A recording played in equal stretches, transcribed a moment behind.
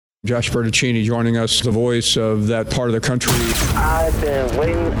Josh Bertaccini joining us, the voice of that part of the country. I've been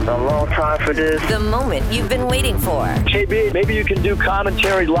waiting a long time for this. The moment you've been waiting for. JB, maybe you can do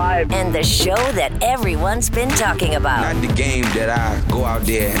commentary live. And the show that everyone's been talking about. Not the game that I go out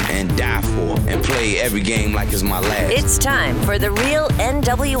there and die for and play every game like it's my last. It's time for the Real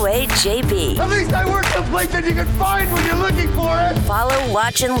NWA JB. At least I work someplace that you can find when you're looking for it. Follow,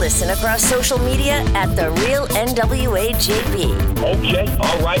 watch, and listen across social media at the Real NWA JB. Okay,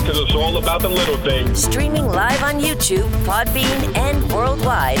 all right, because it's all about the little things. Streaming live on YouTube, Podbean, and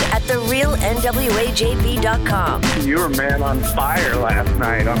worldwide at therealnwajb.com. You were man on fire last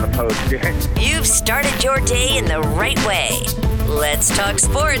night on the post game. You've started your day in the right way. Let's talk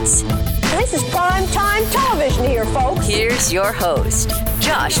sports. This is prime time television here, folks. Here's your host,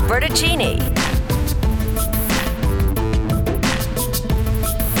 Josh Bertaccini.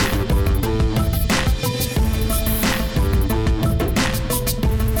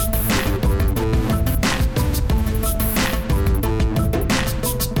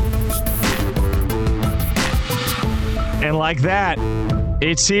 And like that,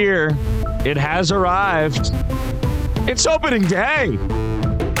 it's here. It has arrived. It's opening day.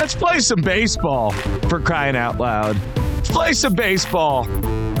 Let's play some baseball, for crying out loud. Let's play some baseball.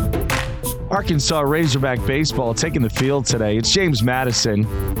 Arkansas Razorback baseball taking the field today. It's James Madison.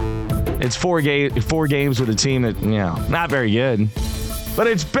 It's four games with a team that, not very good. But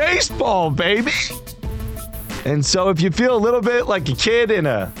it's baseball, baby. And so if you feel a little bit like a kid in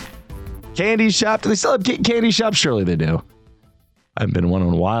a candy shop. Do they still have candy shops? Surely they do. I haven't been to one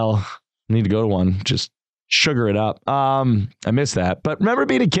in a while. I need to go to one. Just sugar it up. I miss that. But remember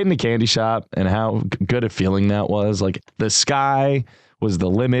being a kid in a candy shop and how good a feeling that was? Like the sky was the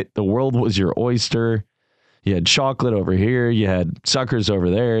limit. The world was your oyster. You had chocolate over here. You had suckers over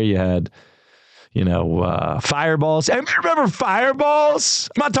there. You had, Fireballs. Everybody remember Fireballs?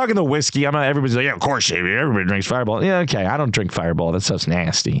 I'm not talking the whiskey. Everybody's like, yeah, of course, JB. Everybody drinks Fireball. Yeah, okay. I don't drink Fireball. That stuff's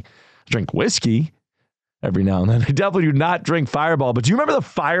nasty. Drink whiskey every now and then. I definitely do not drink Fireball. But do you remember the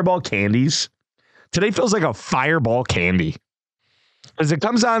Fireball candies? Today feels like a Fireball candy. As it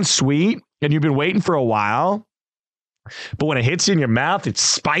comes on sweet, and you've been waiting for a while, but when it hits you in your mouth, it's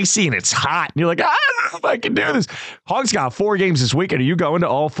spicy and it's hot. And you're like, I don't know if I can do this. Hogs got 4 games this weekend. Are you going to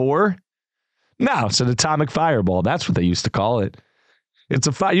all 4? No, it's an atomic Fireball. That's what they used to call it. It's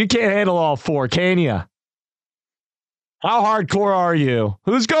a you can't handle all 4, can you? How hardcore are you?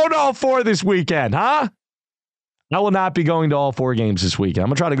 Who's going to all 4 this weekend, huh? I will not be going to all 4 games this weekend.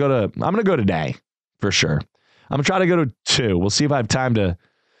 I'm going to go today for sure. I'm going to try to go to 2. We'll see if I have time to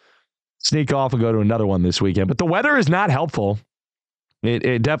sneak off and go to another one this weekend. But the weather is not helpful.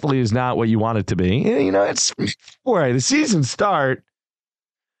 It definitely is not what you want it to be. It's boy, the season start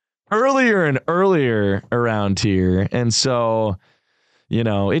earlier and earlier around here. And so,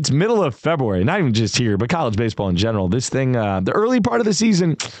 it's middle of February, not even just here, but college baseball in general. This thing, the early part of the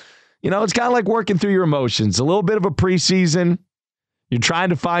season, it's kind of like working through your emotions. A little bit of a preseason. You're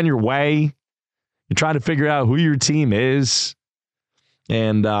trying to find your way. You're trying to figure out who your team is.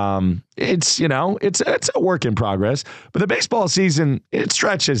 And it's a work in progress. But the baseball season, it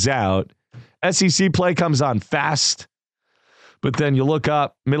stretches out. SEC play comes on fast. But then you look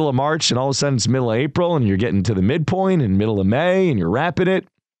up middle of March and all of a sudden it's middle of April and you're getting to the midpoint and middle of May and you're wrapping it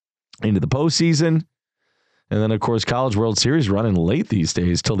into the postseason. And then, of course, College World Series running late these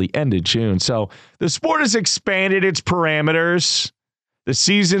days till the end of June. So the sport has expanded its parameters. The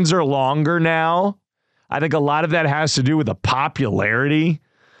seasons are longer now. I think a lot of that has to do with the popularity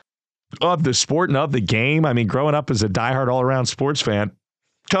of the sport and of the game. I mean, growing up as a diehard all-around sports fan,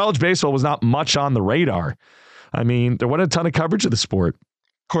 college baseball was not much on the radar. I mean, there wasn't a ton of coverage of the sport.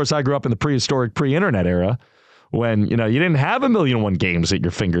 Of course, I grew up in the prehistoric, pre-internet era when, you didn't have 1,000,001 games at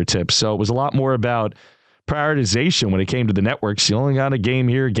your fingertips. So it was a lot more about prioritization when it came to the networks. You only got a game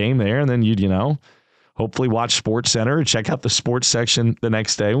here, a game there, and then you'd, hopefully watch Sports Center and check out the sports section the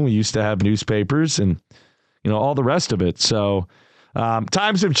next day when we used to have newspapers and, all the rest of it. So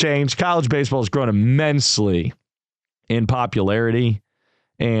times have changed. College baseball has grown immensely in popularity.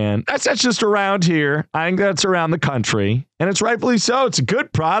 And that's just around here. I think that's around the country. And it's rightfully so. It's a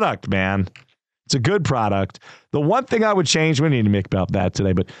good product, man. It's a good product. The one thing I would change, we need to make about that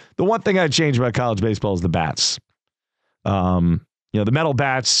today, but the one thing I'd change about college baseball is the bats. The metal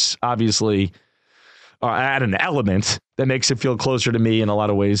bats obviously add an element that makes it feel closer to me in a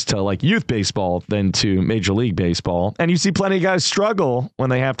lot of ways to like youth baseball than to Major League Baseball. And you see plenty of guys struggle when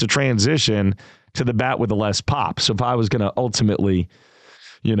they have to transition to the bat with the less pop. So if I was going to ultimately,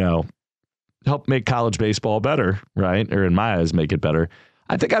 help make college baseball better, right? Or in my eyes, make it better.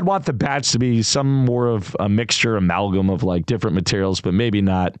 I think I'd want the bats to be some more of a mixture, amalgam of like different materials, but maybe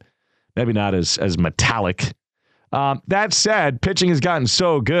not maybe not as metallic. That said, pitching has gotten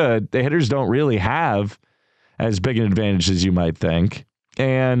so good, the hitters don't really have as big an advantage as you might think.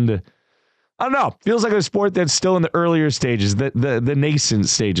 And I don't know, feels like a sport that's still in the earlier stages, the nascent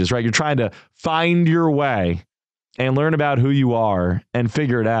stages, right? You're trying to find your way and learn about who you are and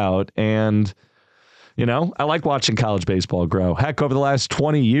figure it out. And, I like watching college baseball grow. Heck, over the last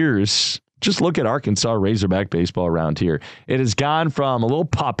 20 years, just look at Arkansas Razorback baseball around here. It has gone from a little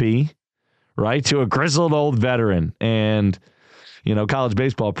puppy, right, to a grizzled old veteran. And, college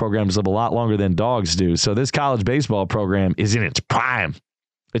baseball programs live a lot longer than dogs do. So this college baseball program is in its prime.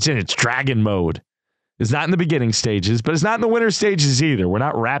 It's in its dragon mode. It's not in the beginning stages, but it's not in the winter stages either. We're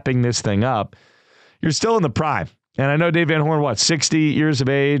not wrapping this thing up. You're still in the prime. And I know Dave Van Horn, 60 years of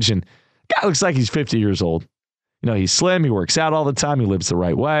age, and guy looks like he's 50 years old. He's slim. He works out all the time. He lives the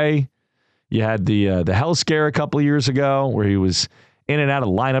right way. You had the health scare a couple of years ago where he was in and out of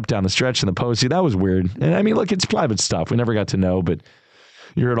the lineup down the stretch in the postseason. That was weird. And I mean, look, it's private stuff. We never got to know, but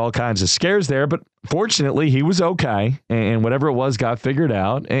you heard all kinds of scares there. But fortunately, he was okay. And whatever it was got figured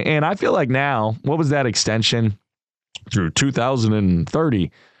out. And I feel like now, what was that extension through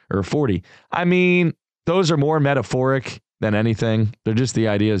 2030 or 40? I mean, those are more metaphoric than anything. They're just the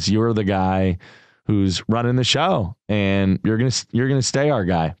ideas. You're the guy who's running the show, and you're gonna stay our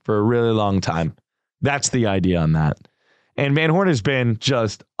guy for a really long time. That's the idea on that. And Van Horn has been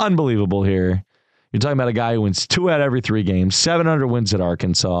just unbelievable here. You're talking about a guy who wins 2 out of every 3 games, 700 wins at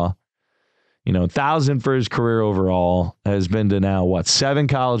Arkansas, 1,000 for his career overall, has been to now,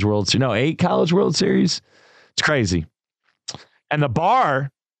 8 College World Series? It's crazy. And the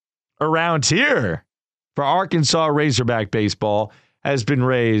bar around here for Arkansas Razorback baseball has been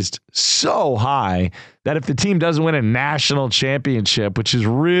raised so high that if the team doesn't win a national championship, which is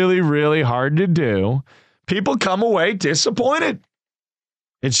really, really hard to do, people come away disappointed.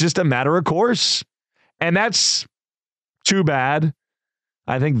 It's just a matter of course. And that's too bad.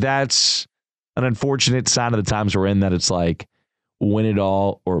 I think that's an unfortunate sign of the times we're in, that it's like win it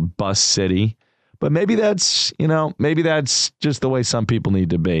all or bust city. But maybe that's just the way some people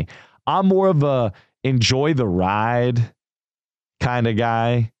need to be. I'm more of a enjoy the ride kind of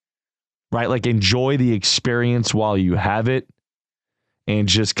guy, right? Like enjoy the experience while you have it and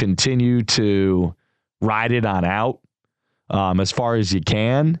just continue to ride it on out as far as you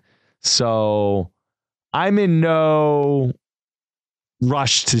can. So I'm in no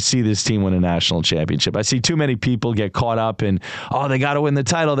rush to see this team win a national championship. I see too many people get caught up in, they got to win the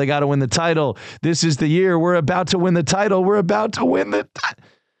title. They got to win the title. This is the year. We're about to win the title. We're about to win the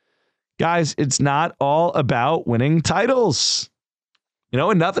Guys, it's not all about winning titles.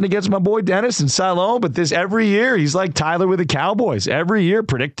 And nothing against my boy Dennis and Siloam, but every year he's like Tyler with the Cowboys. Every year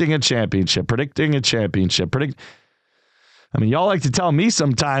predicting a championship. I mean, y'all like to tell me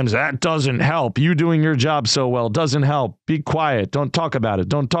sometimes that doesn't help. You doing your job so well doesn't help. Be quiet. Don't talk about it.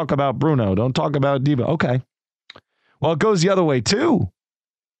 Don't talk about Bruno. Don't talk about Diva. Okay. Well, it goes the other way too.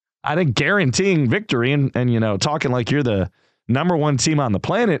 I think guaranteeing victory and talking like you're the number 1 team on the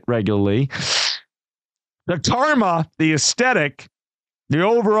planet regularly, the karma, the aesthetic, the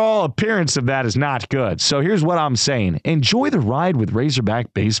overall appearance of that is not good. So here's what I'm saying. Enjoy the ride with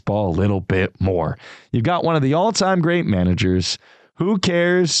Razorback baseball a little bit more. You've got one of the all-time great managers. Who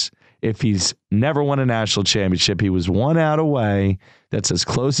cares if he's never won a national championship? He was 1 out away. That's as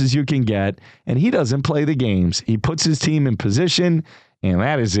close as you can get. And he doesn't play the games. He puts his team in position, and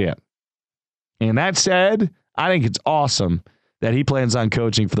that is it. And that said, I think it's awesome that he plans on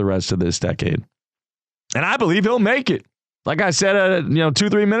coaching for the rest of this decade. And I believe he'll make it. Like I said,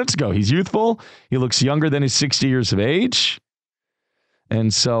 2-3 minutes ago, he's youthful. He looks younger than he's 60 years of age.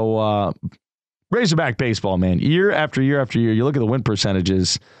 And so Razorback baseball, man, year after year after year, you look at the win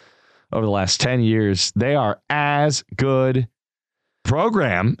percentages over the last 10 years, they are as good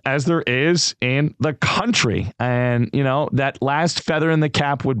program as there is in the country. And, that last feather in the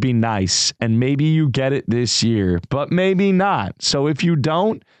cap would be nice. And maybe you get it this year, but maybe not. So if you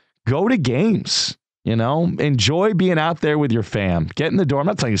don't, go to games. Enjoy being out there with your fam. Get in the door. I'm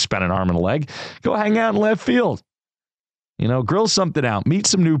not telling you to spend an arm and a leg. Go hang out in left field. Grill something out. Meet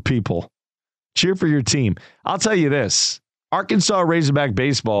some new people. Cheer for your team. I'll tell you this. Arkansas Razorback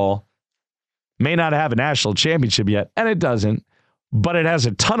baseball may not have a national championship yet, and it doesn't, but it has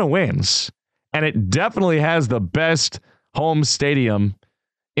a ton of wins, and it definitely has the best home stadium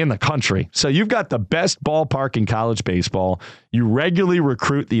in the country. So you've got the best ballpark in college baseball. You regularly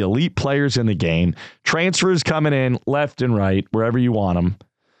recruit the elite players in the game. Transfers coming in left and right, wherever you want them.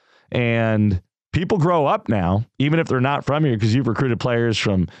 And people grow up now, even if they're not from here, because you've recruited players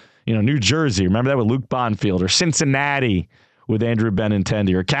from, New Jersey. Remember that with Luke Bonfield, or Cincinnati with Andrew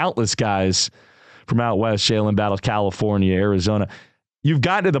Benintendi, or countless guys from out west, Jalen Battle, California, Arizona. You've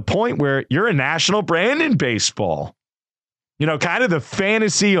gotten to the point where you're a national brand in baseball. You know, kind of the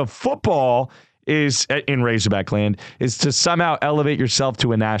fantasy of football is, in Razorback land, is to somehow elevate yourself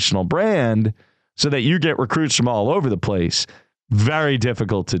to a national brand so that you get recruits from all over the place. Very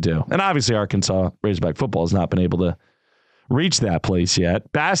difficult to do. And obviously Arkansas Razorback football has not been able to reach that place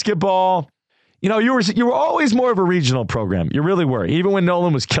yet. Basketball, you know, you were always more of a regional program. You really were. Even when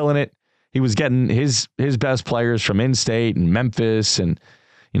Nolan was killing it, he was getting his best players from in-state and Memphis and,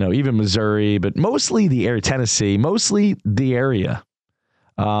 you know, even Missouri, but mostly the area, Tennessee, mostly the area.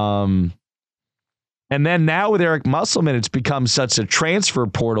 And then now with Eric Musselman, it's become such a transfer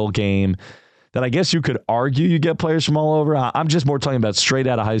portal game that I guess you could argue you get players from all over. I'm just more talking about straight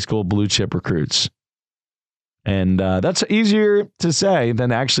out of high school blue chip recruits. And that's easier to say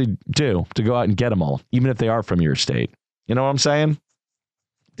than actually do, to go out and get them all, even if they are from your state. You know what I'm saying?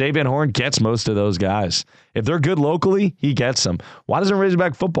 Dave Van Horn gets most of those guys. If they're good locally, he gets them. Why doesn't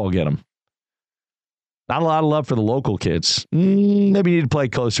Razorback football get them? Not a lot of love for the local kids. Maybe you need to pay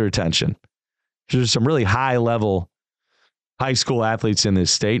closer attention. There's some really high-level high school athletes in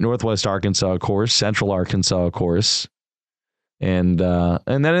this state. Northwest Arkansas, of course. Central Arkansas, of course. And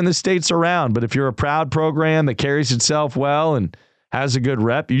then in the states around. But if you're a proud program that carries itself well and has a good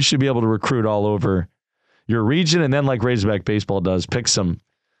rep, you should be able to recruit all over your region. And then, like Razorback baseball does, pick some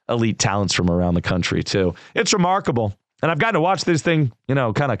elite talents from around the country, too. It's remarkable. And I've gotten to watch this thing, you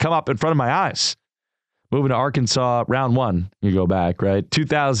know, kind of come up in front of my eyes. Moving to Arkansas, round one, you go back, right?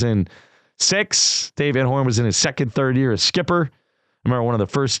 2006, Dave Van Horn was in his third year as skipper. I remember one of the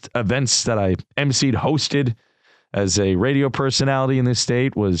first events that I emceed, hosted as a radio personality in this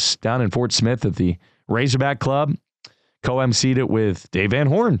state was down in Fort Smith at the Razorback Club. Co-emceed it with Dave Van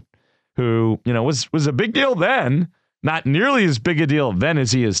Horn, who, you know, was a big deal then. Not nearly as big a deal then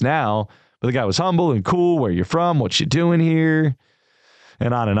as he is now. But the guy was humble and cool. Where you from? What you doing here?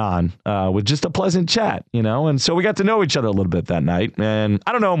 And on, with just a pleasant chat, you know. And so we got to know each other a little bit that night. And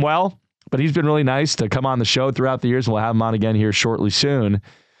I don't know him well, but he's been really nice to come on the show throughout the years. And we'll have him on again here shortly soon.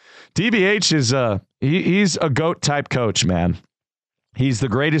 DBH is he's a GOAT type coach, man. He's the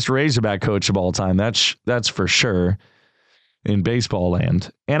greatest Razorback coach of all time. That's for sure in baseball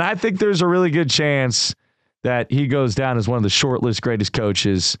land. And I think there's a really good chance that he goes down as one of the shortlist greatest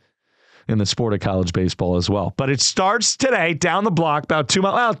coaches in the sport of college baseball as well. But it starts today down the block, about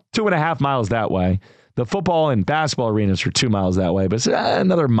 2.5 miles that way. The football and basketball arenas are 2 miles that way, but it's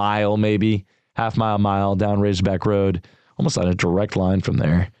another mile, maybe half mile down Razorback Road, almost on a direct line from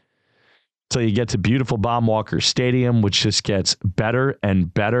there. So you get to beautiful Baum-Walker Stadium, which just gets better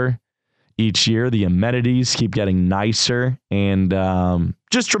and better each year. The amenities keep getting nicer and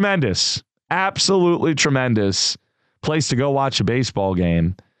just tremendous. Absolutely tremendous place to go watch a baseball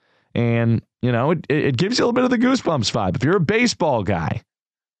game. And, you know, it gives you a little bit of the Goosebumps vibe. If you're a baseball guy,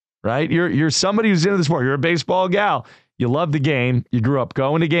 right? You're somebody who's into the sport. You're a baseball gal. You love the game. You grew up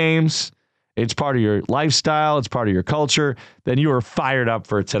going to games. It's part of your lifestyle. It's part of your culture. Then you are fired up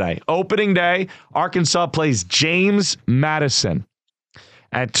for today. Opening day, Arkansas plays James Madison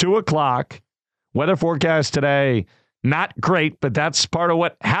at 2:00. Weather forecast today, not great, but that's part of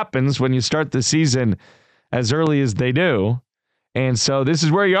what happens when you start the season as early as they do. And so this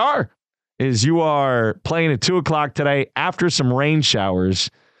is where you are playing at 2:00 today after some rain showers.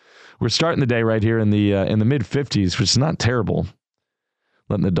 We're starting the day right here in the mid 50s, which is not terrible.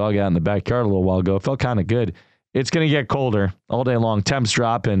 Letting the dog out in the backyard a little while ago. It felt kind of good. It's going to get colder all day long. Temps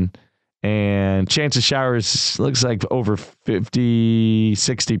dropping and chance of showers looks like over 50,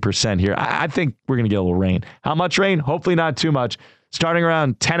 60% here. I think we're going to get a little rain. How much rain? Hopefully not too much. Starting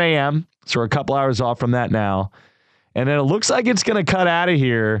around 10 a.m. So we're a couple hours off from that now. And then it looks like it's going to cut out of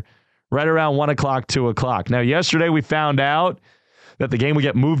here right around 1:00, 2:00. Now, yesterday we found out that the game would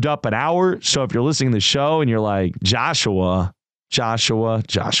get moved up an hour. So if you're listening to the show and you're like, Joshua,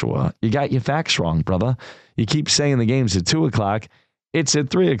 you got your facts wrong, brother. You keep saying the game's at 2:00. It's at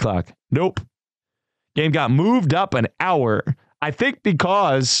 3:00. Nope. Game got moved up an hour. I think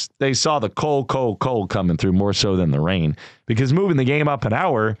because they saw the cold coming through more so than the rain. Because moving the game up an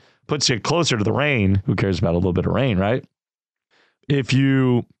hour puts you closer to the rain. Who cares about a little bit of rain, right? If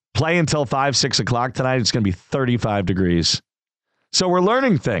you play until 5, 6 o'clock tonight, it's going to be 35 degrees. So we're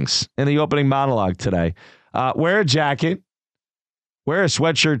learning things in the opening monologue today. Wear a jacket. Wear a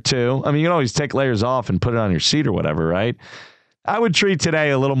sweatshirt too. I mean, you can always take layers off and put it on your seat or whatever, right? I would treat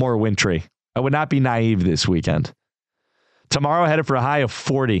today a little more wintry. I would not be naive this weekend. Tomorrow headed for a high of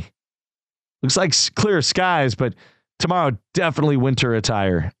 40. Looks like clear skies, but tomorrow definitely winter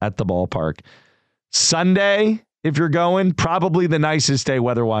attire at the ballpark. Sunday, if you're going. Probably the nicest day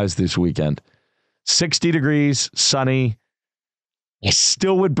weather-wise this weekend. 60 degrees, sunny. I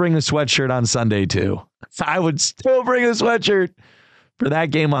still would bring a sweatshirt on Sunday, too. I would still bring a sweatshirt for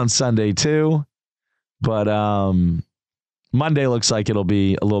that game on Sunday, too. But Monday looks like it'll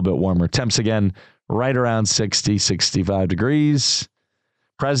be a little bit warmer. Temps again right around 60, 65 degrees.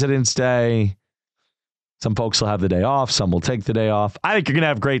 President's Day. Some folks will have the day off. Some will take the day off. I think you're going to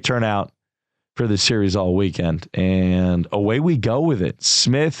have great turnout for this series all weekend. And away we go with it.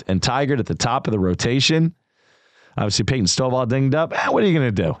 Smith and Tigert at the top of the rotation. Obviously, Peyton Stovall dinged up. What are you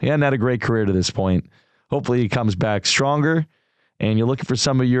going to do? He hadn't had a great career to this point. Hopefully, he comes back stronger. And you're looking for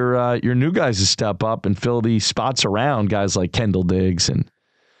some of your new guys to step up and fill the spots around guys like Kendall Diggs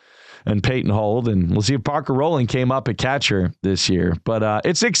and Peyton Hold. And we'll see if Parker Rowling came up at catcher this year. But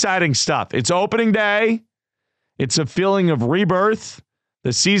it's exciting stuff. It's opening day. It's a feeling of rebirth.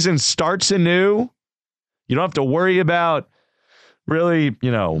 The season starts anew. You don't have to worry about really,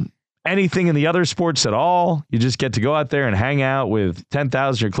 anything in the other sports at all. You just get to go out there and hang out with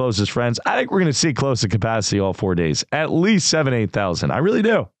 10,000 of your closest friends. I think we're going to see close to capacity all 4 days. At least 7,000, 8,000. I really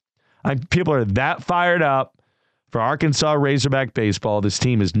do. People are that fired up for Arkansas Razorback baseball. This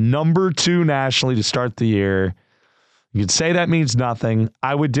team is number 2 nationally to start the year. You could say that means nothing.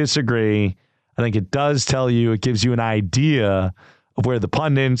 I would disagree. I think it does tell you, it gives you an idea of where the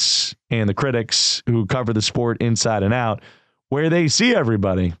pundits and the critics who cover the sport inside and out, where they see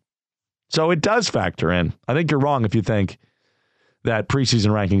everybody. So it does factor in. I think you're wrong if you think that preseason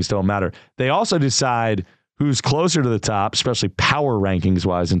rankings don't matter. They also decide who's closer to the top, especially power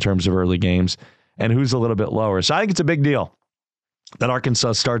rankings-wise in terms of early games, and who's a little bit lower. So I think it's a big deal that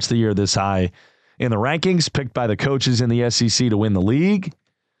Arkansas starts the year this high in the rankings, picked by the coaches in the SEC to win the league.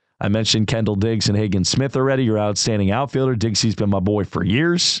 I mentioned Kendall Diggs and Hagen Smith already, your outstanding outfielder. Diggsy's been my boy for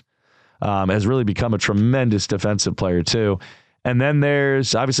years. Has really become a tremendous defensive player, too. And then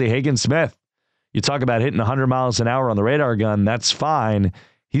there's obviously Hagen Smith. You talk about hitting 100 miles an hour on the radar gun. That's fine.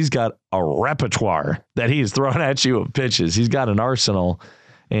 He's got a repertoire that he is throwing at you of pitches. He's got an arsenal,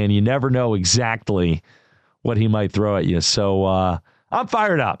 and you never know exactly what he might throw at you. So I'm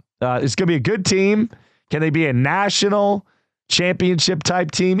fired up. It's going to be a good team. Can they be a national championship type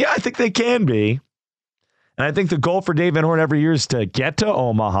team? Yeah, I think they can be. And I think the goal for Dave Van Horn every year is to get to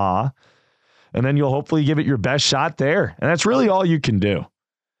Omaha, and then you'll hopefully give it your best shot there. And that's really all you can do.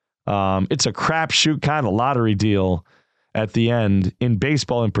 It's a crapshoot kind of lottery deal at the end in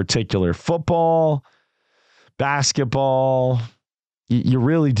baseball in particular. Football, basketball, you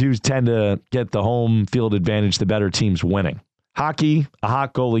really do tend to get the home field advantage, the better teams winning. Hockey, a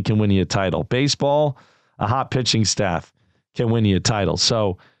hot goalie can win you a title. Baseball, a hot pitching staff can win you a title.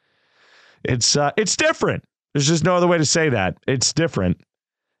 So it's different. There's just no other way to say that. It's different.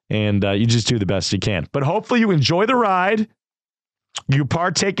 And you just do the best you can. But hopefully you enjoy the ride. You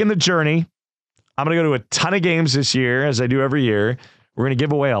partake in the journey. I'm going to go to a ton of games this year, as I do every year. We're going to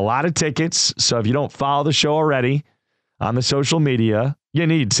give away a lot of tickets. So if you don't follow the show already on the social media, you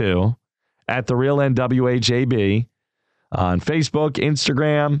need to. At the Real NWA JB on Facebook,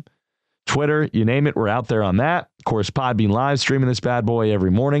 Instagram, Twitter, you name it. We're out there on that. Of course, Podbean live streaming this bad boy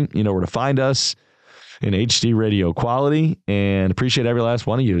every morning. You know where to find us. In HD radio quality, and appreciate every last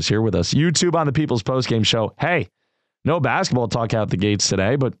one of you is here with us. YouTube on the People's Postgame Show. Hey, no basketball talk out the gates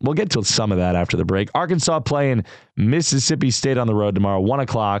today, but we'll get to some of that after the break. Arkansas playing Mississippi State on the road tomorrow, 1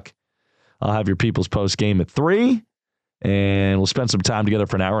 o'clock. I'll have your People's Postgame at 3, and we'll spend some time together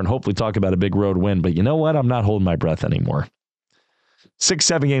for an hour and hopefully talk about a big road win. But you know what? I'm not holding my breath anymore.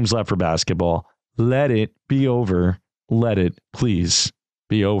 6-7 games left for basketball. Let it be over. Let it, please,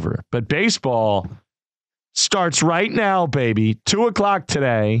 be over. But baseball starts right now, baby. 2 o'clock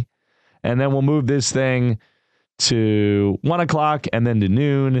today. And then we'll move this thing to 1 o'clock and then to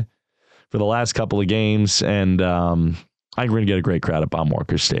noon for the last couple of games. And I think we're going to get a great crowd at Baum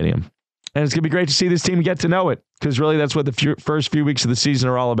Walker Stadium. And it's going to be great to see this team get to know it, because really that's what the first few weeks of the season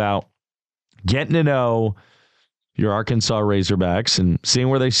are all about. Getting to know your Arkansas Razorbacks and seeing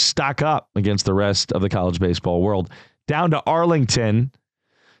where they stack up against the rest of the college baseball world. Down to Arlington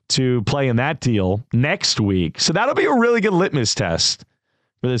to play in that deal next week. So that'll be a really good litmus test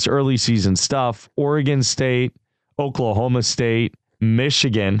for this early season stuff. Oregon State, Oklahoma State,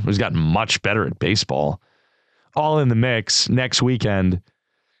 Michigan, who's gotten much better at baseball, all in the mix next weekend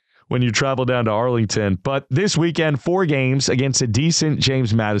when you travel down to Arlington. But this weekend, 4 games against a decent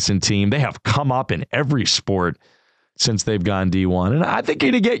James Madison team. They have come up in every sport since they've gone D1. And I think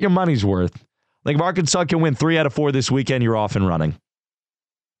you're going to get your money's worth. Like if Arkansas can win 3 out of 4 this weekend, you're off and running.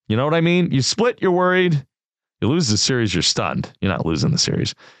 You know what I mean? You split, you're worried. You lose the series, you're stunned. You're not losing the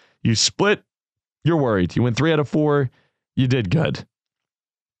series. You split, you're worried. You win 3 out of 4, you did good.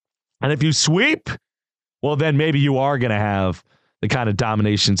 And if you sweep, well, then maybe you are going to have the kind of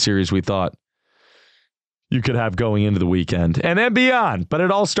domination series we thought you could have going into the weekend and then beyond. But it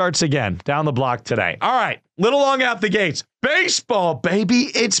all starts again down the block today. All right, little long out the gates. Baseball,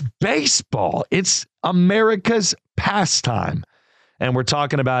 baby. It's baseball. It's America's pastime. And we're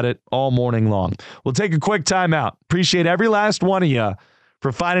talking about it all morning long. We'll take a quick timeout. Appreciate every last one of you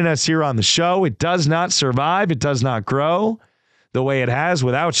for finding us here on the show. It does not survive. It does not grow the way it has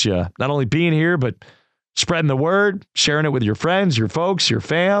without you. Not only being here, but spreading the word, sharing it with your friends, your folks, your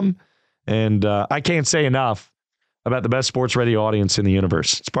fam. And I can't say enough about the best sports radio audience in the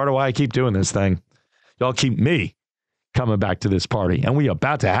universe. It's part of why I keep doing this thing. Y'all keep me coming back to this party. And we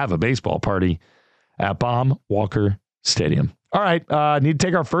about to have a baseball party at Baum Walker Stadium. All right, need to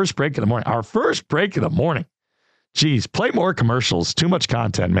take our first break of the morning. Our first break of the morning. Geez, play more commercials. Too much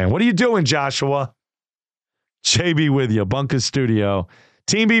content, man. What are you doing, Joshua? JB with you, Bunker Studio.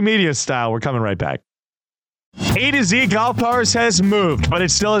 Team B Media style. We're coming right back. A to Z Golf Cars has moved, but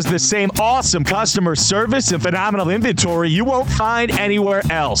it still has the same awesome customer service and phenomenal inventory you won't find anywhere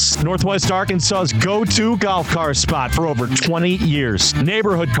else. Northwest Arkansas's go-to golf car spot for over 20 years.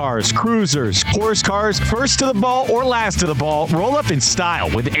 Neighborhood cars, cruisers, course cars, first to the ball or last to the ball, roll up in style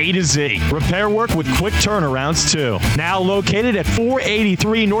with A to Z. Repair work with quick turnarounds too. Now located at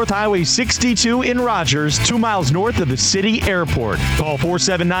 483 North Highway 62 in Rogers, 2 miles north of the city airport. Call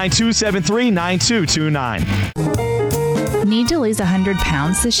 479-273-9229. Need to lose 100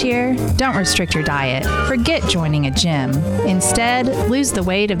 pounds this year? Don't restrict your diet. Forget joining a gym. Instead, lose the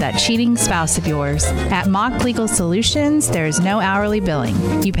weight of that cheating spouse of yours. At Mock Legal Solutions, there is no hourly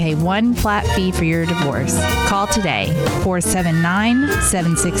billing. You pay one flat fee for your divorce. Call today,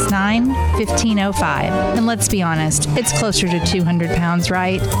 479-769-1505. And let's be honest, it's closer to 200 pounds,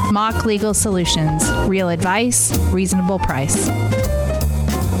 right? Mock Legal Solutions. Real advice, reasonable price.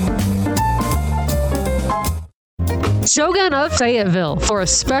 Shogun of Fayetteville for a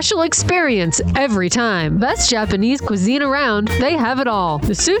special experience every time. Best Japanese cuisine around, they have it all.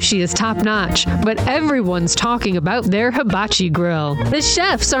 The sushi is top-notch, but everyone's talking about their hibachi grill. The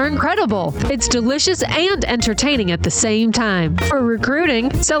chefs are incredible. It's delicious and entertaining at the same time. For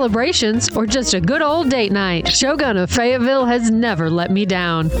recruiting, celebrations, or just a good old date night, Shogun of Fayetteville has never let me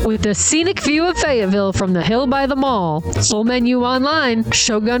down. With the scenic view of Fayetteville from the hill by the mall. Full menu online,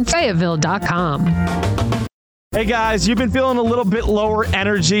 shogunfayetteville.com. Hey guys, you've been feeling a little bit lower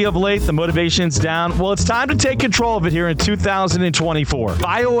energy of late. The motivation's down. Well, it's time to take control of it here in 2024.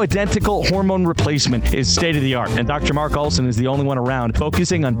 Bioidentical hormone replacement is state of the art, and Dr. Mark Olson is the only one around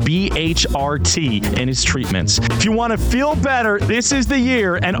focusing on BHRT in his treatments. If you want to feel better, this is the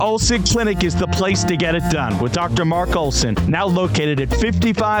year, and Olson Clinic is the place to get it done with Dr. Mark Olson, now located at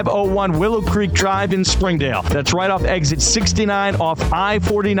 5501 Willow Creek Drive in Springdale. That's right off exit 69 off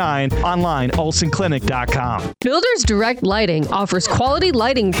I-49, online, olsonclinic.com. Builders Direct Lighting offers quality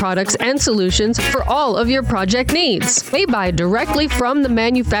lighting products and solutions for all of your project needs. They buy directly from the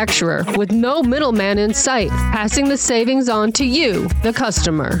manufacturer with no middleman in sight, passing the savings on to you, the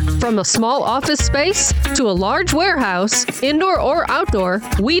customer. From a small office space to a large warehouse, indoor or outdoor,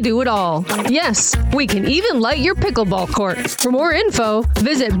 we do it all. Yes, we can even light your pickleball court. For more info,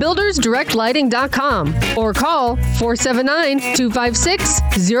 visit buildersdirectlighting.com or call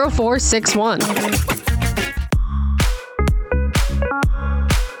 479-256-0461.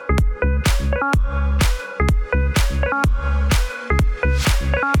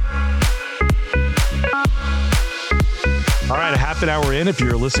 All right, a half an hour in if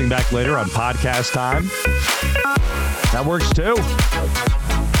you're listening back later on podcast time. That works too.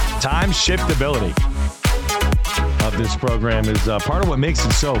 Time shiftability of this program is part of what makes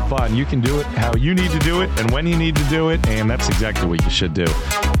it so fun. You can do it how you need to do it and when you need to do it, and that's exactly what you should do.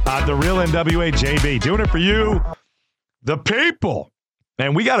 The Real NWA JB, doing it for you, the people.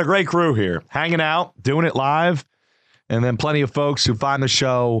 And we got a great crew here, hanging out, doing it live, and then plenty of folks who find the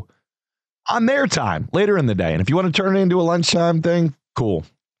show on their time later in the day. And if you want to turn it into a lunchtime thing, cool.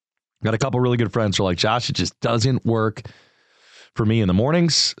 Got a couple really good friends who are like, Josh, it just doesn't work for me in the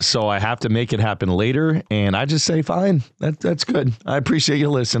mornings, so I have to make it happen later. And I just say, fine, that's good. I appreciate you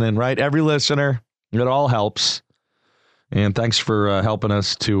listening, right? Every listener, it all helps. And thanks for helping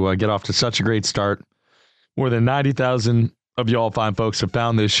us to get off to such a great start. More than 90,000 of y'all fine folks have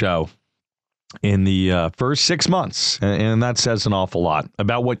found this show in the first 6 months. And that says an awful lot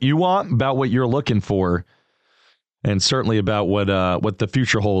about what you want, about what you're looking for, and certainly about what the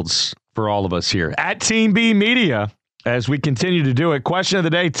future holds for all of us here at Team B Media as we continue to do it. Question of the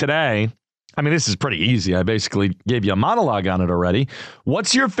day today, I mean, this is pretty easy. I basically gave you a monologue on it already.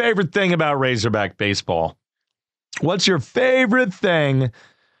 What's your favorite thing about Razorback baseball? What's your favorite thing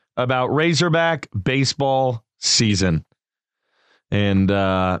about Razorback baseball season? And,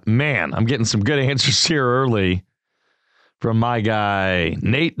 man, I'm getting some good answers here early from my guy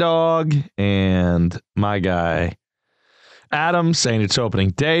Nate Dogg and my guy Adam saying it's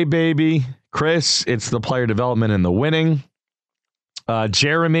opening day, baby. Chris, it's the player development and the winning.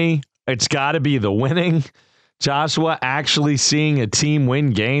 Jeremy, it's got to be the winning. Joshua, actually seeing a team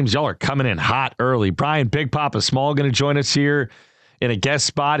win games. Y'all are coming in hot early. Brian, Big Papa Small going to join us here in a guest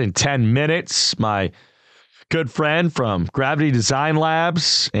spot in 10 minutes. My good friend from Gravity Design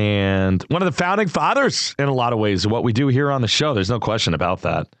Labs and one of the founding fathers in a lot of ways of what we do here on the show. There's no question about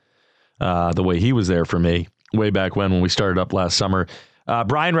that. The way he was there for me way back when we started up last summer.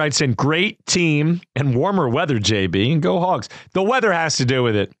 Brian writes in, great team and warmer weather, JB, and go Hogs. The weather has to do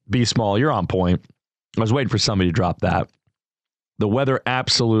with it. Be Small, you're on point. I was waiting for somebody to drop that. The weather,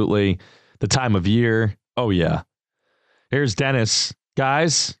 absolutely. The time of year, oh yeah. Here's Dennis.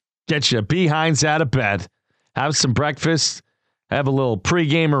 Guys, get your behinds out of bed. Have some breakfast. Have a little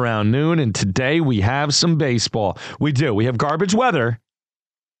pregame around noon. And today we have some baseball. We do. We have garbage weather.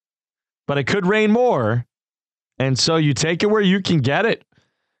 But it could rain more. And so you take it where you can get it.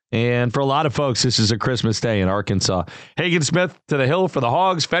 And for a lot of folks, this is a Christmas day in Arkansas. Hagen Smith to the hill for the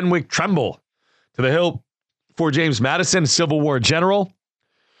Hogs. Fenwick Tremble to the hill for James Madison, Civil War general,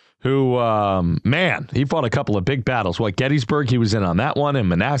 who, man, he fought a couple of big battles. Gettysburg, he was in on that one, and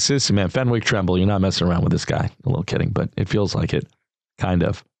Manassas. And man, Fenwick Tremble, you're not messing around with this guy. A little kidding, but it feels like it, kind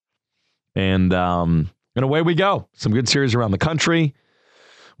of. And away we go. Some good series around the country.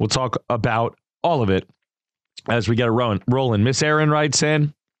 We'll talk about all of it as we get a rolling. Miss Aaron writes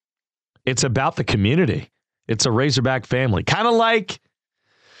in, it's about the community. It's a Razorback family. Kind of like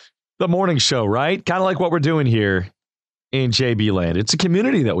the morning show, right? Kind of like what we're doing here in JB Land. It's a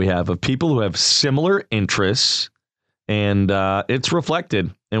community that we have of people who have similar interests, and it's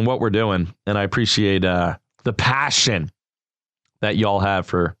reflected in what we're doing. And I appreciate the passion that y'all have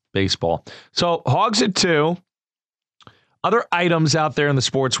for baseball. So Hogs at 2. Other items out there in the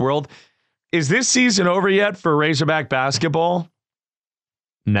sports world. Is this season over yet for Razorback basketball?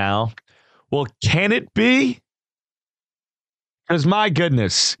 No. Well, can it be? Because my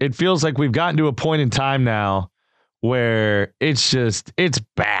goodness, it feels like we've gotten to a point in time now where it's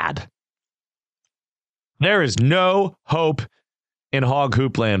bad. There is no hope in Hog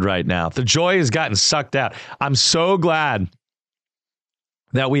Hoopland right now. The joy has gotten sucked out. I'm so glad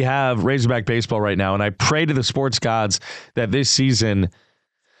that we have Razorback baseball right now, and I pray to the sports gods that this season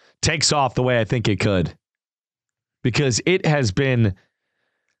takes off the way I think it could, because it has been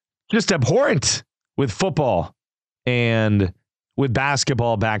just abhorrent with football and with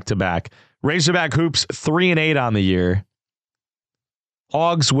basketball back to back. Razorback hoops 3-8 on the year.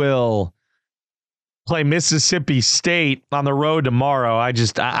 Hogs will play Mississippi State on the road tomorrow. I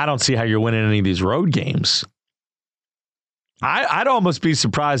don't see how you're winning any of these road games. I'd almost be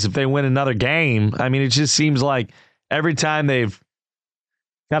surprised if they win another game. I mean, it just seems like every time they've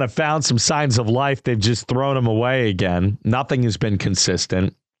kind of found some signs of life, they've just thrown them away again. Nothing has been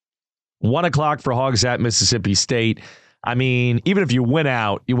consistent. 1 o'clock for Hogs at Mississippi State. I mean, even if you win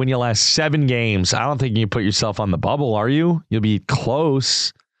out, you win your last 7 games. I don't think you put yourself on the bubble, are you? You'll be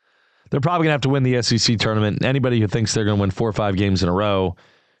close. They're probably going to have to win the SEC tournament. Anybody who thinks they're going to win 4 or 5 games in a row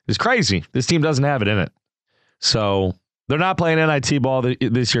is crazy. This team doesn't have it in it. So they're not playing NIT ball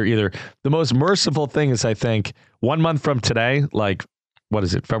this year either. The most merciful thing is, I think, 1 month from today, like, what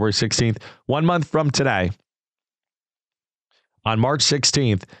is it, February 16th? 1 month from today, on March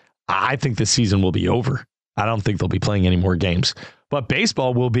 16th, I think the season will be over. I don't think they'll be playing any more games. But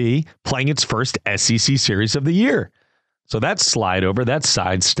baseball will be playing its first SEC series of the year. So that slide over, that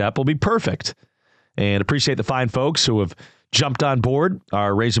sidestep will be perfect. And appreciate the fine folks who have jumped on board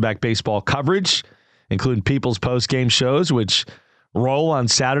our Razorback baseball coverage, including People's post-game shows, which roll on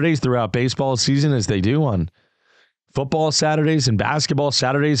Saturdays throughout baseball season, as they do on football Saturdays and basketball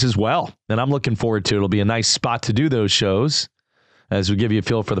Saturdays as well. And I'm looking forward to it. It'll be a nice spot to do those shows as we give you a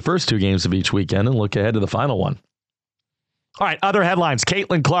feel for the first 2 games of each weekend and look ahead to the final one. All right, other headlines.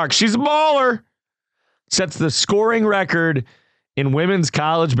 Caitlin Clark, she's a baller. Sets the scoring record in women's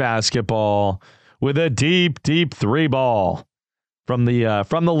college basketball with a deep, deep 3 ball. From the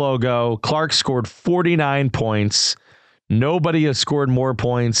logo, Clark scored 49 points. Nobody has scored more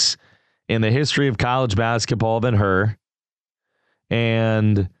points in the history of college basketball than her.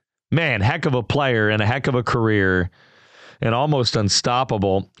 And, man, heck of a player and a heck of a career and almost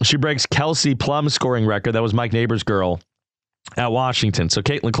unstoppable. She breaks Kelsey Plum's scoring record. That was Mike Neighbors' girl at Washington. So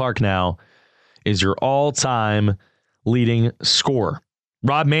Caitlin Clark now is your all-time leading scorer.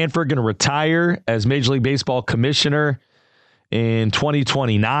 Rob Manfred going to retire as Major League Baseball commissioner in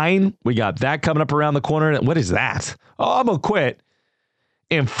 2029. We got that coming up around the corner. What is that? Oh, I'm going to quit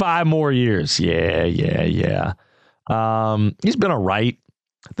in 5 more years. Yeah. He's been all right.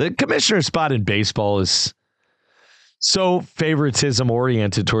 The commissioner spot in baseball is so favoritism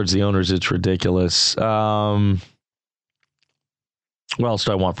oriented towards the owners. It's ridiculous. What else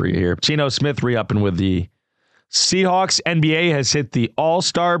do I want for you here? Geno Smith re-upping with the Seahawks. NBA has hit the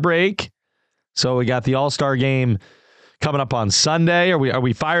All-Star break. So we got the All-Star game coming up on Sunday. Are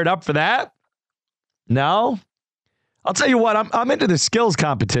we fired up for that? No? I'll tell you what, I'm into the skills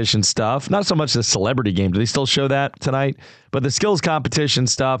competition stuff. Not so much the celebrity game. Do they still show that tonight? But the skills competition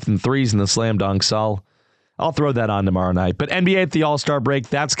stuff and threes and the slam dunks, I'll throw that on tomorrow night. But NBA at the All-Star break,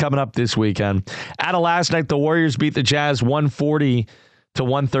 that's coming up this weekend. Out of last night, the Warriors beat the Jazz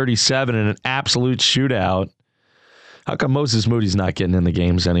 140-137 in an absolute shootout. How come Moses Moody's not getting in the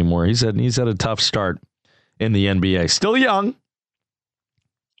games anymore? He's had a tough start in the NBA. Still young,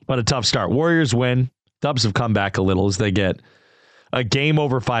 but a tough start. Warriors win. Dubs have come back a little as they get a game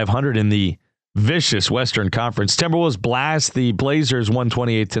over 500 in the vicious Western Conference. Timberwolves blast the Blazers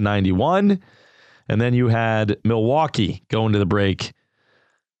 128-91. And then you had Milwaukee going to the break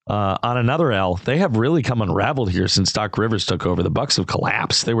on another L. They have really come unraveled here since Doc Rivers took over. The Bucks have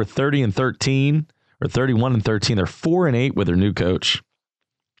collapsed. They were 30-13 or 31-13. They're 4-8 with their new coach.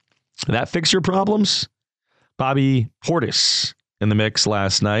 Did that fix your problems? Bobby Portis in the mix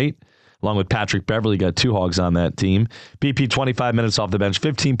last night, along with Patrick Beverly. Got 2 Hogs on that team. BP 25 minutes off the bench,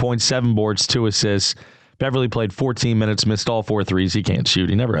 15.7 boards, 2 assists. Beverly played 14 minutes, missed all 4 threes. He can't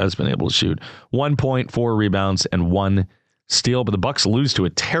shoot. He never has been able to shoot. 1.4 rebounds and 1 steal. But the Bucks lose to a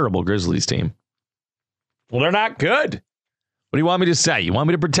terrible Grizzlies team. Well, they're not good. What do you want me to say? You want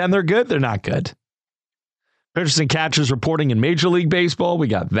me to pretend they're good? They're not good. Pitchers and catchers reporting in Major League Baseball. We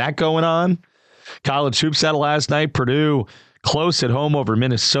got that going on. College hoops out of last night. Purdue close at home over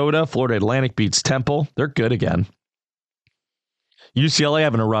Minnesota. Florida Atlantic beats Temple. They're good again. UCLA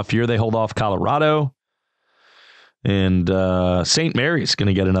having a rough year. They hold off Colorado. And St. Mary's going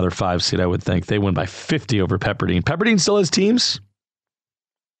to get another 5 seed, I would think. They win by 50 over Pepperdine. Pepperdine still has teams?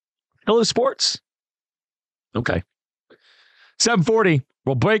 Still has sports? Okay. 7:40.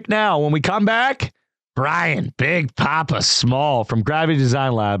 We'll break now. When we come back, Brian, Big Papa Small from Gravity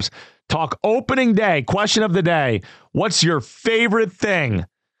Design Labs. Talk opening day. Question of the day. What's your favorite thing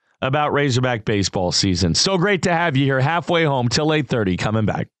about Razorback baseball season? So great to have you here halfway home till 8:30. Coming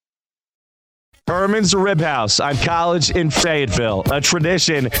back. Herman's Rib House on College in Fayetteville. A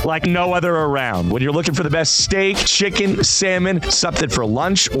tradition like no other around. When you're looking for the best steak, chicken, salmon, something for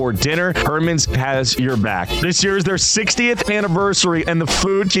lunch or dinner, Herman's has your back. This year is their 60th anniversary and the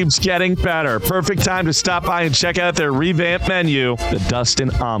food keeps getting better. Perfect time to stop by and check out their revamped menu. The Dustin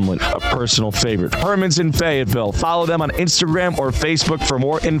Omelet, a personal favorite. Herman's in Fayetteville. Follow them on Instagram or Facebook for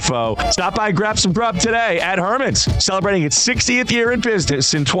more info. Stop by and grab some grub today at Herman's, celebrating its 60th year in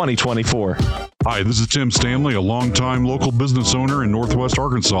business in 2024. Hi, this is Tim Stanley, a longtime local business owner in Northwest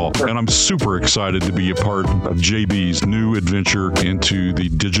Arkansas, and I'm super excited to be a part of JB's new adventure into the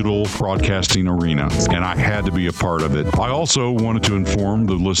digital broadcasting arena, and I had to be a part of it. I also wanted to inform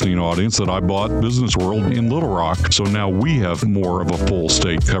the listening audience that I bought Business World in Little Rock, so now we have more of a full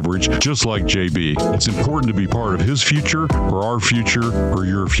state coverage, just like JB. It's important to be part of his future, or our future, or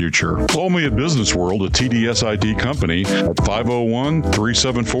your future. Call me at Business World, a TDSID company, at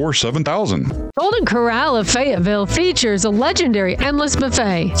 501-374-7000. Golden Corral of Fayetteville features a legendary endless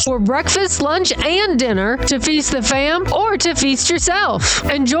buffet for breakfast, lunch, and dinner to feast the fam or to feast yourself.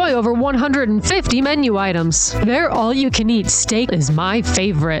 Enjoy over 150 menu items. Their all-you-can-eat steak is my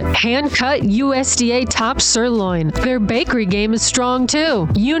favorite. Hand-cut USDA top sirloin. Their bakery game is strong too.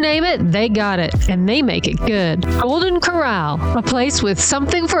 You name it, they got it, and they make it good. Golden Corral, a place with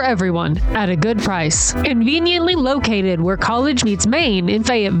something for everyone at a good price. Conveniently located where College meets Main in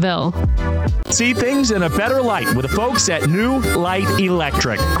Fayetteville. See things in a better light with the folks at New Light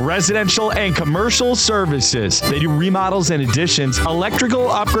Electric. Residential and commercial services. They do remodels and additions, electrical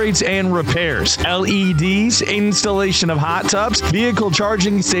upgrades and repairs, LEDs, installation of hot tubs, vehicle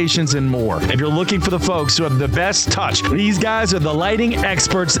charging stations, and more. If you're looking for the folks who have the best touch, these guys are the lighting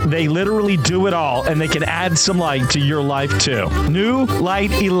experts. They literally do it all, and they can add some light to your life too. New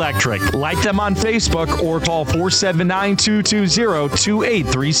Light Electric. Like them on Facebook or call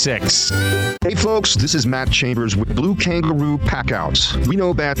 479-220-2836. Hey folks, this is Matt Chambers with Blue Kangaroo Packouts. We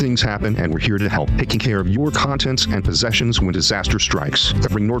know bad things happen and we're here to help, taking care of your contents and possessions when disaster strikes.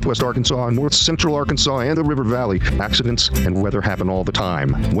 Covering Northwest Arkansas, North Central Arkansas, and the River Valley, accidents and weather happen all the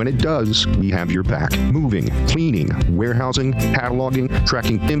time. When it does, we have your back. Moving, cleaning, warehousing, cataloging,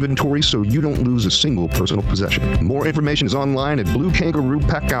 tracking inventory so you don't lose a single personal possession. More information is online at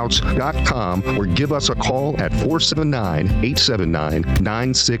bluekangaroopackouts.com or give us a call at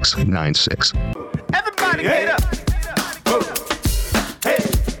 479-879-9696. Everybody get up. Ho. Hey.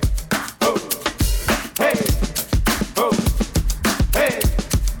 Ho. Hey. Ho. Hey.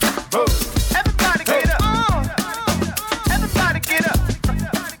 Ho. Everybody get up. Everybody get up.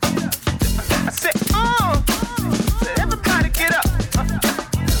 I said, everybody get up.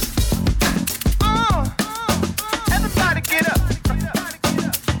 Everybody get up.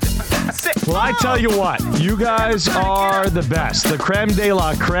 I said, well, I tell you what, you guys are the best. The creme de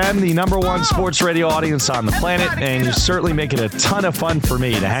la creme, the number one sports radio audience on the planet, and you certainly make it a ton of fun for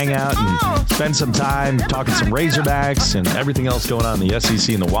me to hang out and spend some time talking some Razorbacks and everything else going on in the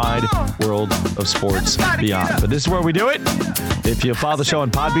SEC and the wide world of sports beyond. But this is where we do it. If you follow the show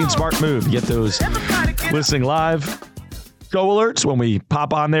on Podbean, smart move. You get those listening live show alerts when we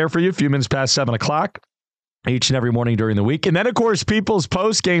pop on there for you a few minutes past 7 o'clock each and every morning during the week. And then, of course, People's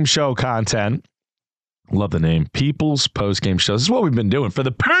post-game show content. Love the name, People's post-game show. This is what we've been doing for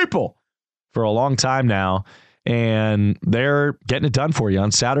the people for a long time now. And they're getting it done for you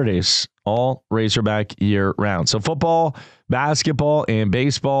on Saturdays, all Razorback year round. So football, basketball, and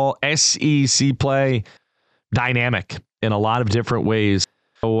baseball, SEC play, dynamic in a lot of different ways.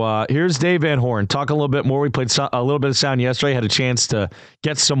 So here's Dave Van Horn. Talk a little bit more. We played a little bit of sound yesterday. Had a chance to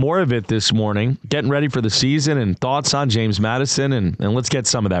get some more of it this morning. Getting ready for the season and thoughts on James Madison. And let's get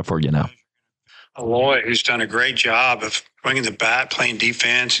some of that for you now. Aloy, who's done a great job of swinging the bat, playing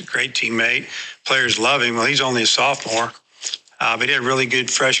defense, a great teammate. Players love him. Well, he's only a sophomore, but he had a really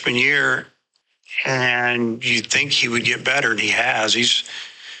good freshman year, and you'd think he would get better, and he has. He's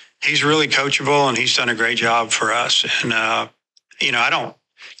really coachable, and he's done a great job for us. And,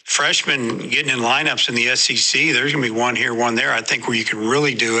 freshmen getting in lineups in the SEC, there's going to be one here, one there. I think where you can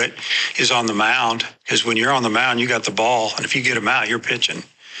really do it is on the mound, because when you're on the mound, you got the ball, and if you get them out, you're pitching.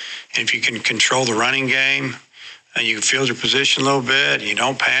 And if you can control the running game and you can field your position a little bit, and you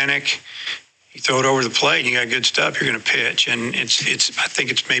don't panic, you throw it over the plate and you got good stuff, you're going to pitch. And I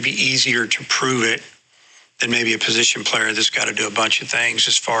think it's maybe easier to prove it than maybe a position player that's got to do a bunch of things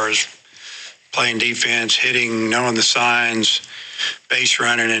as far as playing defense, hitting, knowing the signs, base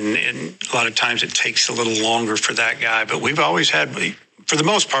running. And a lot of times it takes a little longer for that guy. But we've always had, for the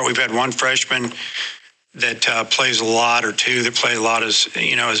most part, we've had one freshman that plays a lot, or two that play a lot as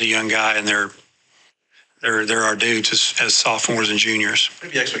a young guy, and they're our dudes as sophomores and juniors.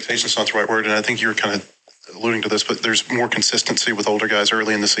 Maybe expectation's not the right word, and I think you were kind of alluding to this, but there's more consistency with older guys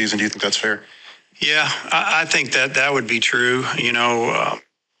early in the season. Do you think that's fair? Yeah, I think that would be true. You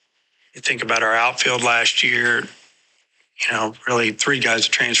think about our outfield last year, really 3 guys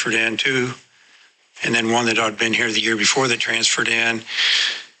that transferred in, 2, and then one that had been here the year before that transferred in.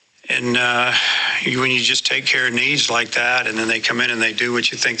 And when you just take care of needs like that, and then they come in and they do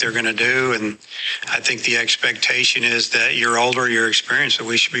what you think they're going to do, and I think the expectation is that you're older, you're experienced, so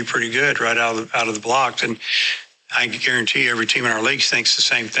we should be pretty good right out of the blocks. And I can guarantee you every team in our league thinks the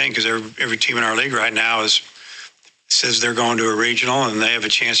same thing, because every team in our league right now says they're going to a regional and they have a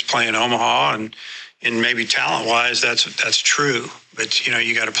chance to play in Omaha, and maybe talent-wise that's true, but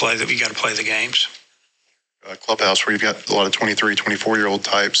you got to play the games. Clubhouse where you've got a lot of 23, 24-year-old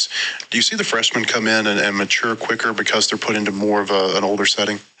types. Do you see the freshmen come in and mature quicker because they're put into more of an older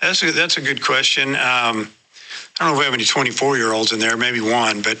setting? That's a good question. I don't know if we have any 24-year-olds in there, maybe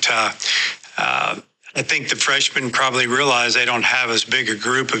one, but I think the freshmen probably realize they don't have as big a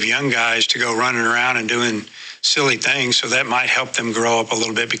group of young guys to go running around and doing silly things, so that might help them grow up a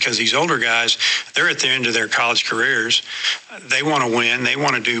little bit, because these older guys, they're at the end of their college careers. They want to win. They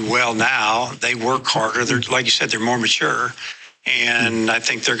want to do well now. They work harder. They're, like you said, they're more mature. And I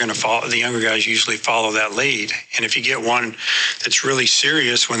think they're going to follow. The younger guys usually follow that lead. And if you get one that's really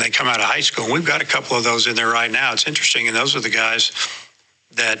serious when they come out of high school, and we've got a couple of those in there right now, it's interesting. And those are the guys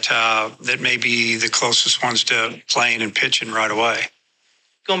that may be the closest ones to playing and pitching right away.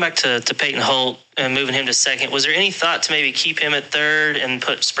 Going back to Peyton Holt and moving him to second, was there any thought to maybe keep him at third and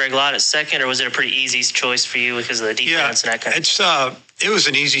put Sprague Lott at second, or was it a pretty easy choice for you because of the defense and that kind of thing? It was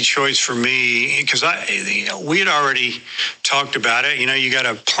an easy choice for me because we had already talked about it. You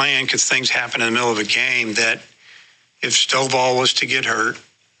got to plan, because things happen in the middle of a game, that if Stovall was to get hurt,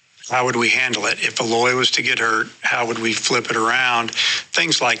 how would we handle it? If Aloy was to get hurt, how would we flip it around?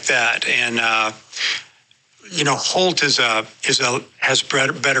 Things like that. And, Holt has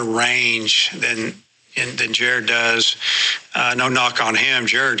better range than Jared does. No knock on him.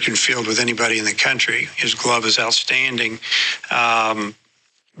 Jared can field with anybody in the country. His glove is outstanding.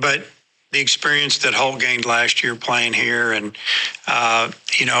 But the experience that Holt gained last year playing here, and,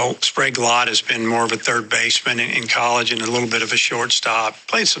 Sprague Lott has been more of a third baseman in college and a little bit of a shortstop.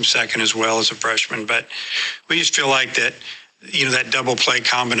 Played some second as well as a freshman, but we just feel like that, that double play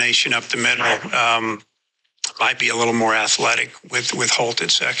combination up the middle might be a little more athletic with Holt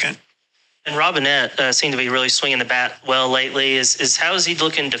at second. And Robinette seemed to be really swinging the bat well lately. How is he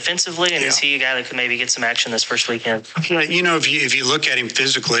looking defensively, and is he a guy that could maybe get some action this first weekend? If you look at him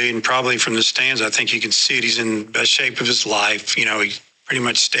physically, and probably from the stands, I think you can see it. He's in the best shape of his life. He pretty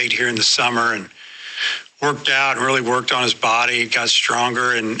much stayed here in the summer and worked out and really worked on his body, got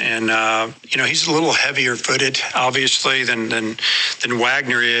stronger, and he's a little heavier footed, obviously, than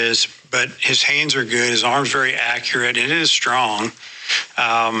Wagner is, but his hands are good. His arm's very accurate. It is strong.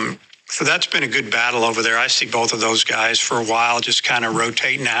 So that's been a good battle over there. I see both of those guys for a while just kind of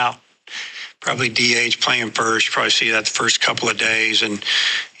rotating out. Probably DH playing first. You probably see that the first couple of days. And,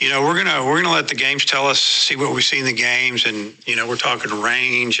 we're gonna let the games tell us, see what we see in the games. And, we're talking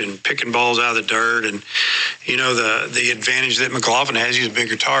range and picking balls out of the dirt. And, the advantage that McLaughlin has, he's a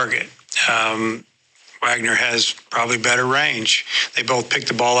bigger target. Wagner has probably better range. They both pick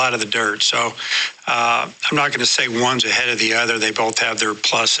the ball out of the dirt. So I'm not going to say one's ahead of the other. They both have their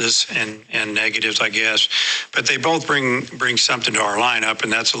pluses and negatives, I guess. But they both bring something to our lineup,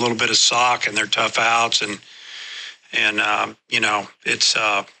 and that's a little bit of sock and their tough outs. And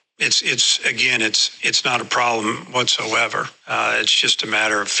it's not a problem whatsoever. It's just a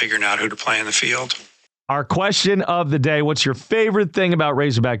matter of figuring out who to play in the field. Our question of the day, what's your favorite thing about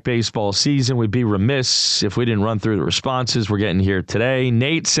Razorback baseball season? We'd be remiss if we didn't run through the responses we're getting here today.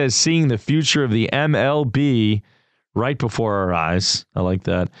 Nate says seeing the future of the MLB right before our eyes. I like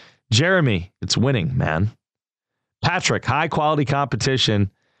that. Jeremy, it's winning, man. Patrick, high-quality competition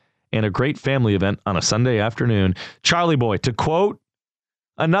and a great family event on a Sunday afternoon. Charlie Boy, to quote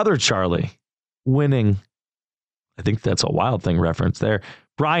another Charlie, winning. I think that's a Wild Thing reference there.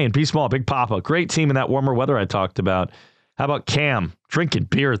 Brian, P. Small, Big Papa. Great team in that warmer weather I talked about. How about Cam? Drinking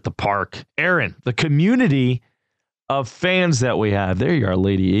beer at the park. Aaron, the community of fans that we have. There you are,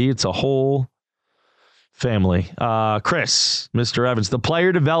 Lady E. It's a whole family. Chris, Mr. Evans, the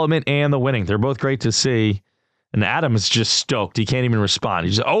player development and the winning. They're both great to see. And Adam is just stoked. He can't even respond.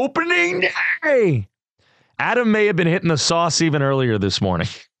 He's opening day. Adam may have been hitting the sauce even earlier this morning.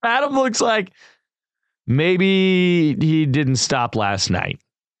 Adam looks like maybe he didn't stop last night.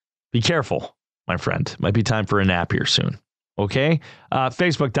 Be careful, my friend. Might be time for a nap here soon. Okay?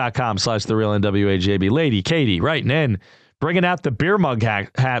 Facebook.com/The Real NWA JB. Lady Katie writing in, bringing out the beer mug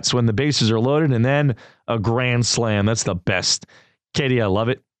hats when the bases are loaded, and then a grand slam. That's the best. Katie, I love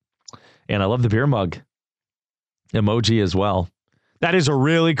it. And I love the beer mug emoji as well. That is a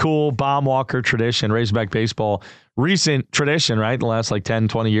really cool Bomb Walker tradition, Razorback baseball. Recent tradition, right? The last 10,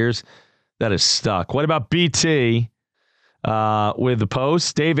 20 years. That is stuck. What about BT with the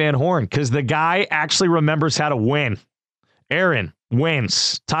post? Dave Van Horn, because the guy actually remembers how to win. Aaron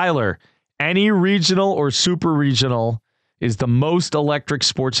wins. Tyler, any regional or super regional is the most electric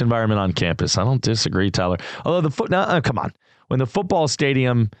sports environment on campus. I don't disagree, Tyler. Although come on. When the football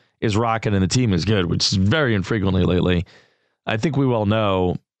stadium is rocking and the team is good, which is very infrequently lately, I think we well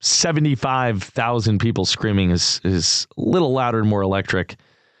know 75,000 people screaming is a little louder and more electric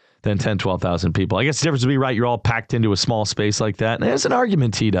than 10, 12,000 people. I guess the difference would be, right, you're all packed into a small space like that. And there's an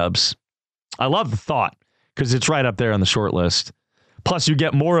argument, T-dubs. I love the thought because it's right up there on the short list. Plus, you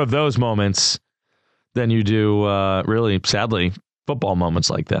get more of those moments than you do, really, sadly, football moments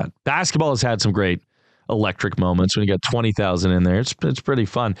like that. Basketball has had some great electric moments when you got 20,000 in there. It's pretty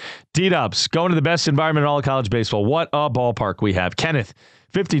fun. D-dubs, going to the best environment in all of college baseball. What a ballpark we have. Kenneth,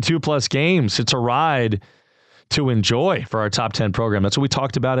 52-plus games. It's a ride to enjoy for our top 10 program. That's what we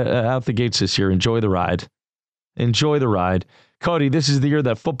talked about out the gates this year. Enjoy the ride. Enjoy the ride. Cody, this is the year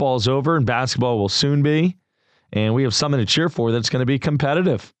that football is over and basketball will soon be. And we have something to cheer for that's going to be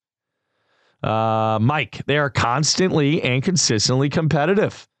competitive. Mike, they are constantly and consistently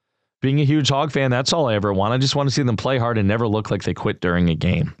competitive. Being a huge Hog fan, that's all I ever want. I just want to see them play hard and never look like they quit during a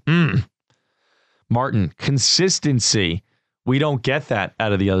game. Martin, consistency. We don't get that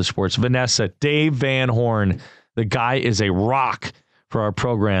out of the other sports. Vanessa, Dave Van Horn. The guy is a rock for our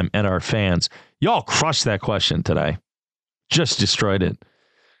program and our fans. Y'all crushed that question today. Just destroyed it.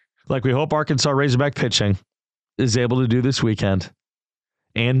 Like we hope Arkansas Razorback pitching is able to do this weekend.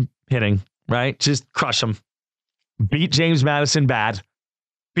 and hitting, right? Just crush them. Beat James Madison bad.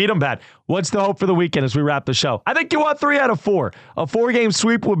 Beat them bad. What's the hope for the weekend as we wrap the show? I think you want 3 out of 4. A 4-game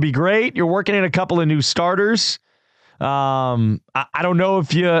sweep would be great. You're working in a couple of new starters. I don't know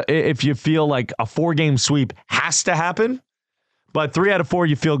if you feel like a 4-game sweep has to happen, but 3 out of 4,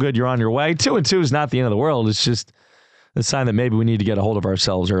 you feel good. You're on your way. 2-2 is not the end of the world. It's just a sign that maybe we need to get a hold of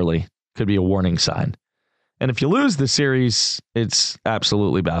ourselves early. Could be a warning sign. And if you lose the series, it's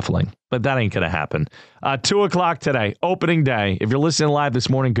absolutely baffling. But that ain't going to happen. 2 o'clock today, opening day. If you're listening live this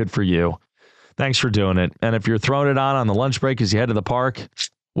morning, good for you. Thanks for doing it. And if you're throwing it on the lunch break as you head to the park,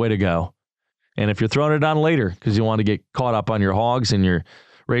 way to go. And if you're throwing it on later because you want to get caught up on your Hogs and your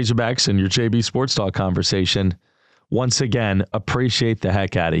Razorbacks and your JB Sports Talk conversation, once again, appreciate the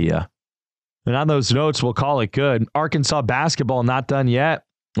heck out of you. And on those notes, we'll call it good. Arkansas basketball not done yet.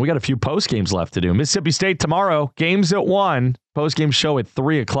 We got a few post games left to do. Mississippi State tomorrow, games at 1, post game show at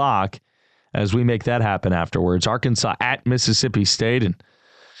 3 o'clock as we make that happen afterwards. Arkansas at Mississippi State and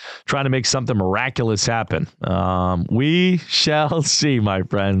trying to make something miraculous happen. We shall see, my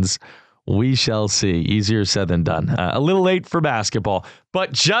friends. We shall see. Easier said than done. A little late for basketball,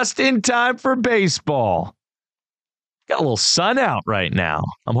 but just in time for baseball. Got a little sun out right now.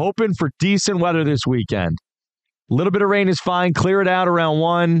 I'm hoping for decent weather this weekend. A little bit of rain is fine. Clear it out around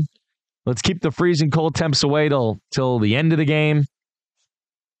 1. Let's keep the freezing cold temps away till the end of the game.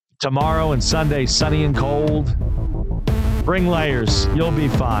 Tomorrow and Sunday, sunny and cold. Bring layers. You'll be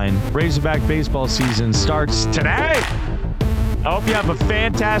fine. Razorback baseball season starts today. I hope you have a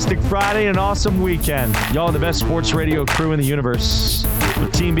fantastic Friday and an awesome weekend. Y'all are the best sports radio crew in the universe.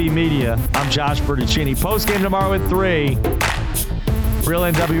 With Team B Media, I'm Josh Bertuccini. Postgame tomorrow at 3. Real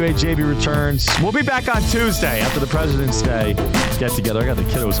NWA JB returns. We'll be back on Tuesday after the President's Day get together. I got the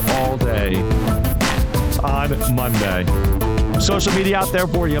kiddos all day on Monday. Social media out there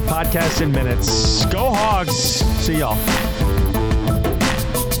for you. Podcasts in minutes. Go Hogs. See y'all.